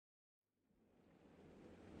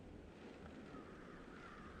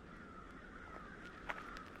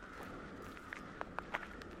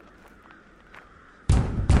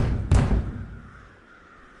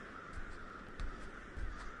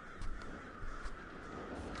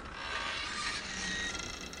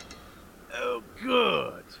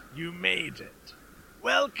You made it.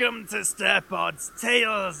 Welcome to StirPod's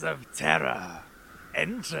Tales of Terror.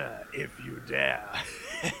 Enter if you dare.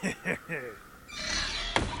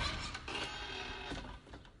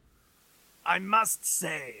 I must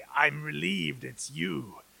say, I'm relieved it's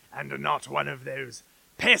you, and not one of those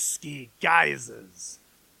pesky geysers.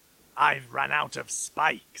 I've run out of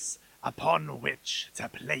spikes upon which to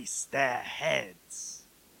place their heads.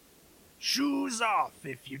 Shoes off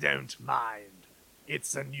if you don't mind.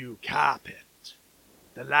 It's a new carpet.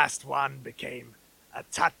 The last one became a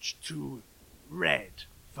touch too red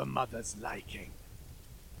for Mother's liking.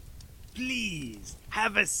 Please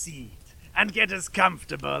have a seat and get as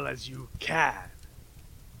comfortable as you can.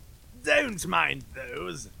 Don't mind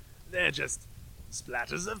those. They're just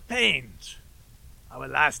splatters of paint. Our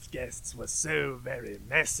last guests were so very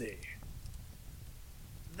messy.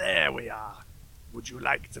 There we are. Would you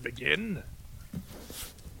like to begin?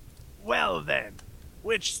 Well then,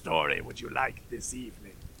 which story would you like this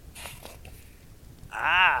evening?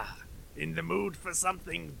 Ah, in the mood for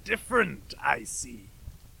something different, I see.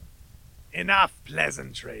 Enough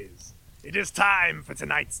pleasantries. It is time for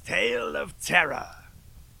tonight's tale of terror.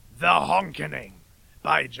 The Honkening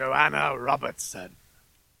by Joanna Robertson.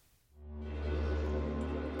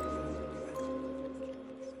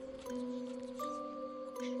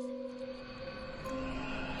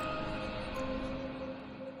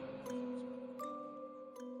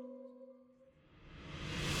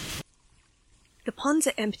 The ponds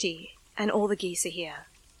are empty, and all the geese are here.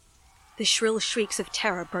 The shrill shrieks of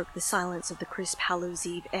terror broke the silence of the crisp Hallows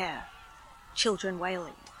Eve air. Children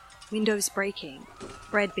wailing, windows breaking,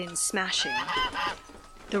 bread bins smashing.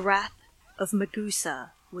 The wrath of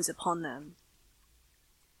Magusa was upon them.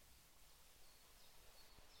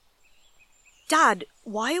 "Dad,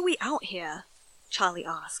 why are we out here?" Charlie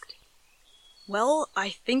asked. "Well, I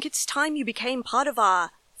think it's time you became part of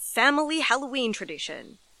our family Halloween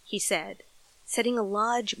tradition," he said, setting a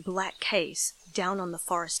large black case down on the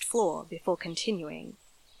forest floor before continuing.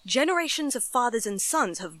 "Generations of fathers and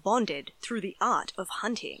sons have bonded through the art of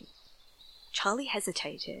hunting." Charlie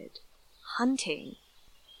hesitated. Hunting?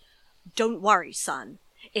 "Don't worry, son.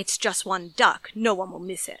 It's just one duck. No one will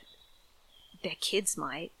miss it." "Their kids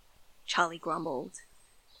might," Charlie grumbled.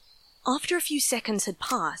 After a few seconds had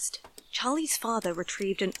passed, Charlie's father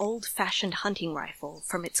retrieved an old-fashioned hunting rifle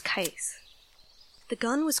from its case. The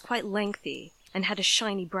gun was quite lengthy and had a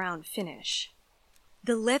shiny brown finish.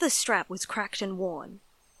 The leather strap was cracked and worn,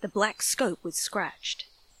 the black scope was scratched,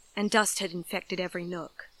 and dust had infected every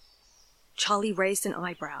nook. Charlie raised an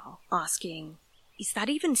eyebrow, asking, "Is that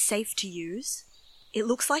even safe to use? It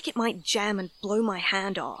looks like it might jam and blow my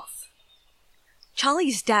hand off."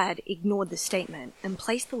 Charlie's dad ignored the statement and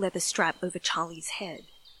placed the leather strap over Charlie's head.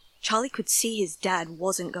 Charlie could see his dad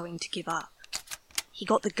wasn't going to give up. He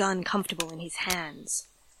got the gun comfortable in his hands.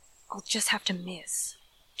 "I'll just have to miss,"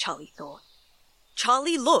 Charlie thought.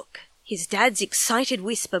 "Charlie, look!" His dad's excited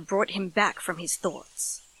whisper brought him back from his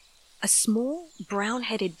thoughts. A small,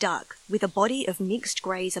 brown-headed duck with a body of mixed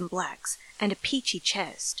greys and blacks and a peachy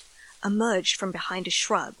chest emerged from behind a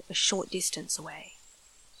shrub a short distance away.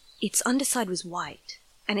 Its underside was white,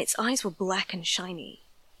 and its eyes were black and shiny.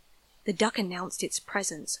 The duck announced its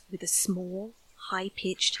presence with a small,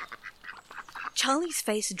 high-pitched... Charlie's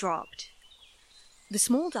face dropped. The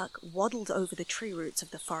small duck waddled over the tree roots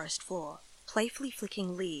of the forest floor, playfully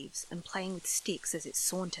flicking leaves and playing with sticks as it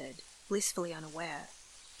sauntered, blissfully unaware.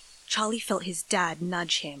 Charlie felt his dad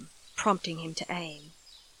nudge him, prompting him to aim.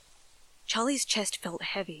 Charlie's chest felt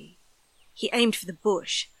heavy. He aimed for the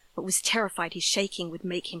bush, but was terrified his shaking would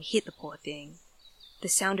make him hit the poor thing. The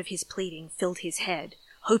sound of his pleading filled his head,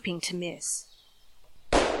 hoping to miss.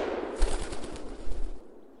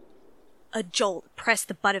 A jolt pressed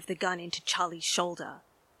the butt of the gun into Charlie's shoulder,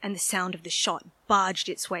 and the sound of the shot barged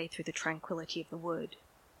its way through the tranquility of the wood.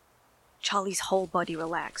 Charlie's whole body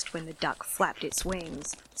relaxed when the duck flapped its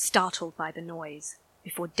wings, startled by the noise,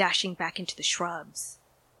 before dashing back into the shrubs.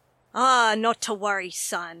 "Ah, not to worry,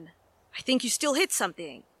 son. I think you still hit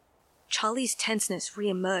something." Charlie's tenseness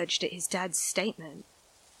re-emerged at his dad's statement.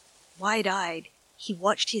 Wide-eyed, he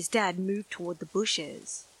watched his dad move toward the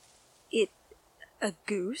bushes. A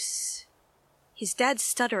goose?" His dad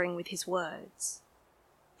stuttering with his words.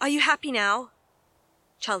 "Are you happy now?"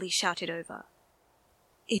 Charlie shouted over.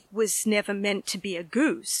 "It was never meant to be a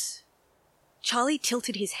goose." Charlie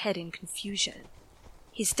tilted his head in confusion.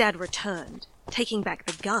 His dad returned, taking back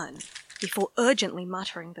the gun, before urgently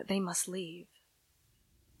muttering that they must leave.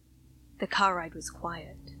 The car ride was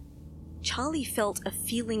quiet. Charlie felt a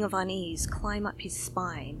feeling of unease climb up his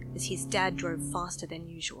spine as his dad drove faster than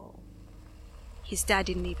usual. His dad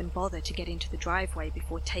didn't even bother to get into the driveway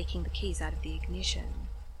before taking the keys out of the ignition.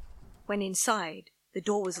 When inside, the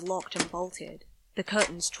door was locked and bolted, the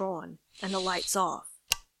curtains drawn, and the lights off.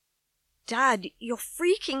 "Dad, you're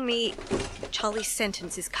freaking me." Charlie's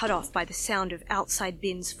sentence is cut off by the sound of outside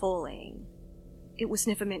bins falling. It was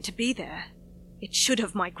never meant to be there. It should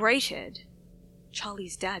have migrated.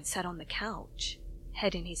 Charlie's dad sat on the couch,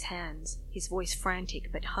 head in his hands, his voice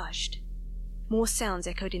frantic but hushed. More sounds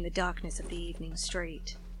echoed in the darkness of the evening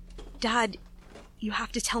street. "Dad, you have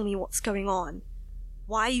to tell me what's going on.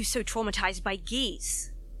 Why are you so traumatized by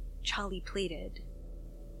geese?" Charlie pleaded.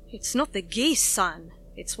 "It's not the geese, son.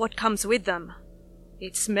 It's what comes with them.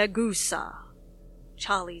 It's Megusa,"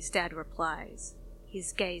 Charlie's dad replies,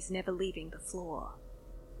 his gaze never leaving the floor.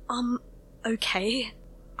 Okay.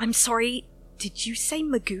 I'm sorry. Did you say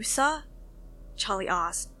Megusa?" Charlie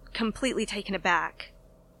asked, completely taken aback.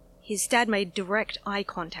 His dad made direct eye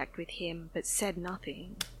contact with him, but said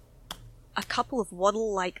nothing. A couple of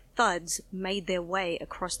waddle-like thuds made their way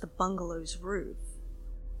across the bungalow's roof.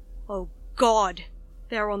 "Oh God,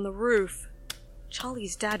 they're on the roof."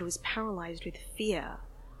 Charlie's dad was paralyzed with fear.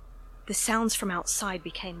 The sounds from outside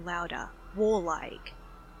became louder, warlike.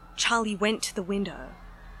 Charlie went to the window.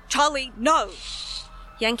 "Charlie, no!"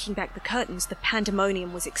 Yanking back the curtains, the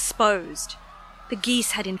pandemonium was exposed. The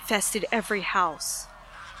geese had infested every house.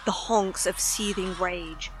 The honks of seething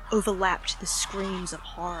rage overlapped the screams of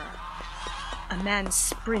horror. A man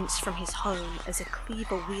sprints from his home as a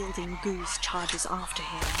cleaver-wielding goose charges after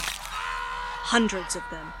him. Hundreds of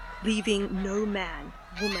them, leaving no man,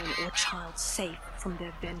 woman, or child safe from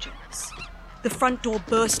their vengeance. The front door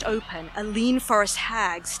burst open. A lean forest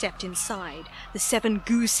hag stepped inside, the 7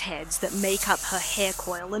 goose heads that make up her hair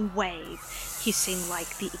coil and wave, hissing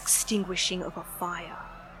like the extinguishing of a fire.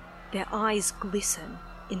 Their eyes glisten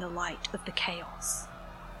in the light of the chaos.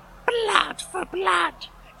 "Blood for blood,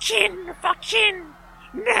 kin for kin.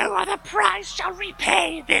 No other price shall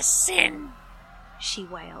repay this sin," she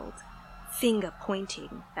wailed, finger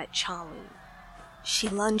pointing at Charlie. She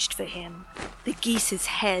lunged for him. The geese's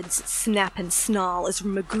heads snap and snarl as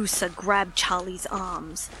Megusa grabbed Charlie's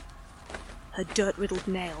arms, her dirt-riddled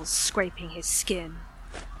nails scraping his skin.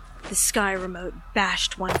 The sky remote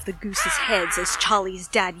bashed one of the goose's heads as Charlie's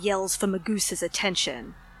dad yells for Megusa's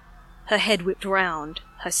attention. Her head whipped round,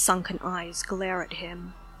 her sunken eyes glare at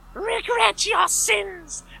him. "Regret your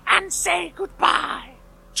sins and say goodbye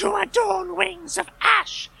to adorn wings of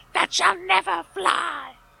ash that shall never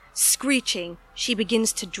fly." Screeching, she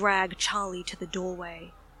begins to drag Charlie to the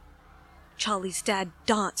doorway. Charlie's dad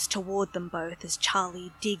darts toward them both as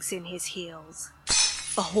Charlie digs in his heels.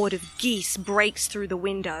 A horde of geese breaks through the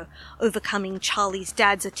window, overcoming Charlie's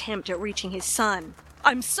dad's attempt at reaching his son.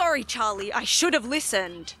 "I'm sorry, Charlie, I should have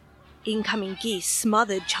listened." Incoming geese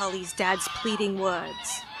smothered Charlie's dad's pleading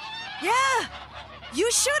words. "Yeah,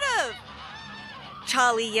 you should have!"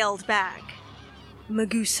 Charlie yelled back.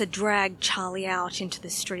 Megusa dragged Charlie out into the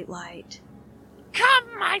streetlight.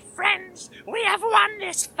 "Come, my friends, we have won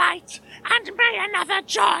this fight, and may another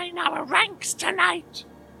join our ranks tonight.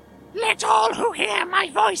 Let all who hear my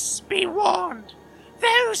voice be warned.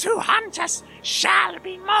 Those who hunt us shall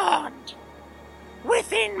be mourned.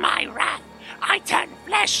 Within my wrath I turn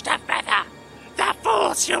flesh to feather. The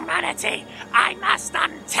fool's humanity I must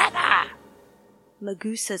untether."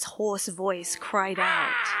 Megusa's hoarse voice cried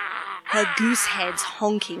out, her goose heads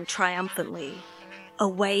honking triumphantly. A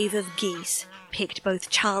wave of geese picked both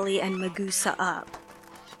Charlie and Megusa up.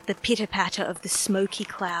 The pitter-patter of the smoky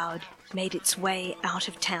cloud made its way out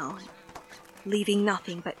of town, leaving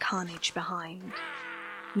nothing but carnage behind.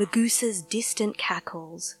 Megusa's distant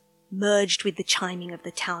cackles merged with the chiming of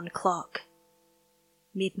the town clock.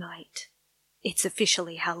 Midnight. It's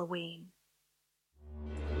officially Halloween.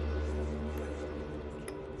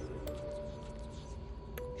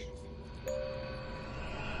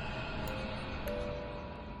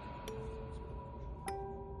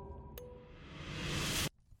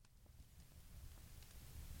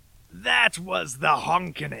 That was The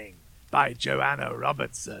Honkening by Joanna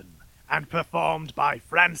Robertson and performed by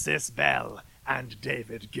Francis Bell and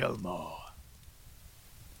David Gilmore.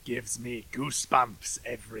 Gives me goosebumps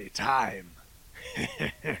every time.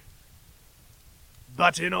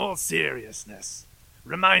 But in all seriousness,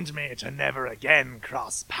 remind me to never again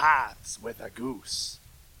cross paths with a goose.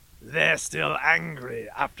 They're still angry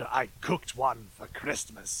after I cooked one for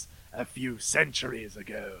Christmas a few centuries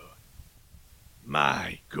ago.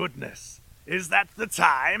 My goodness, is that the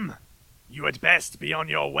time? You had best be on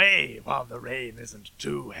your way while the rain isn't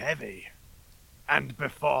too heavy, and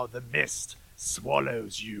before the mist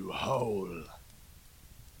swallows you whole.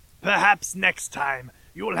 Perhaps next time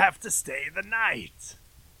you'll have to stay the night.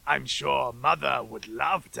 I'm sure Mother would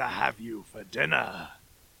love to have you for dinner.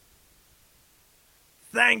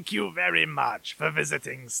 Thank you very much for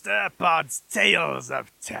visiting StirPod's Tales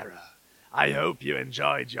of Terror. I hope you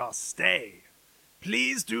enjoyed your stay.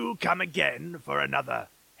 Please do come again for another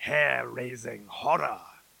hair-raising horror,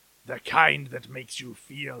 the kind that makes you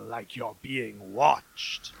feel like you're being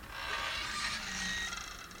watched.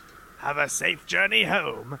 Have a safe journey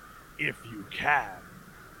home, if you can,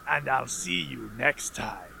 and I'll see you next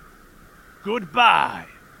time. Goodbye,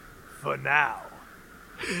 for now.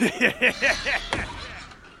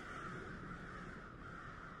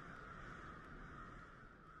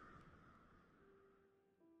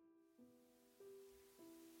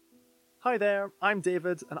 Hi there, I'm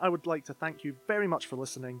David, and I would like to thank you very much for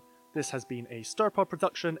listening. This has been a StirPod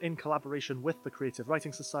production in collaboration with the Creative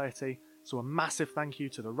Writing Society, so a massive thank you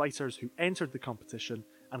to the writers who entered the competition,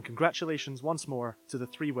 and congratulations once more to the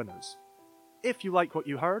 3 winners. If you like what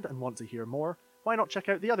you heard and want to hear more, why not check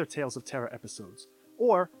out the other Tales of Terror episodes,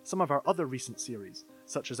 or some of our other recent series,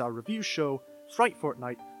 such as our review show, Fright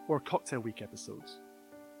Fortnight, or Cocktail Week episodes.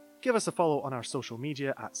 Give us a follow on our social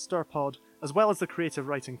media at StirPod, as well as the creative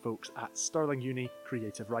writing folks at Stirling Uni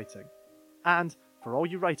Creative Writing. And, for all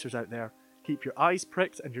you writers out there, keep your eyes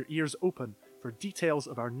pricked and your ears open for details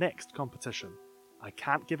of our next competition. I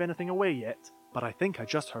can't give anything away yet, but I think I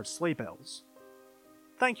just heard sleigh bells.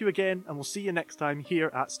 Thank you again, and we'll see you next time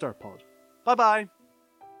here at StirPod. Bye bye!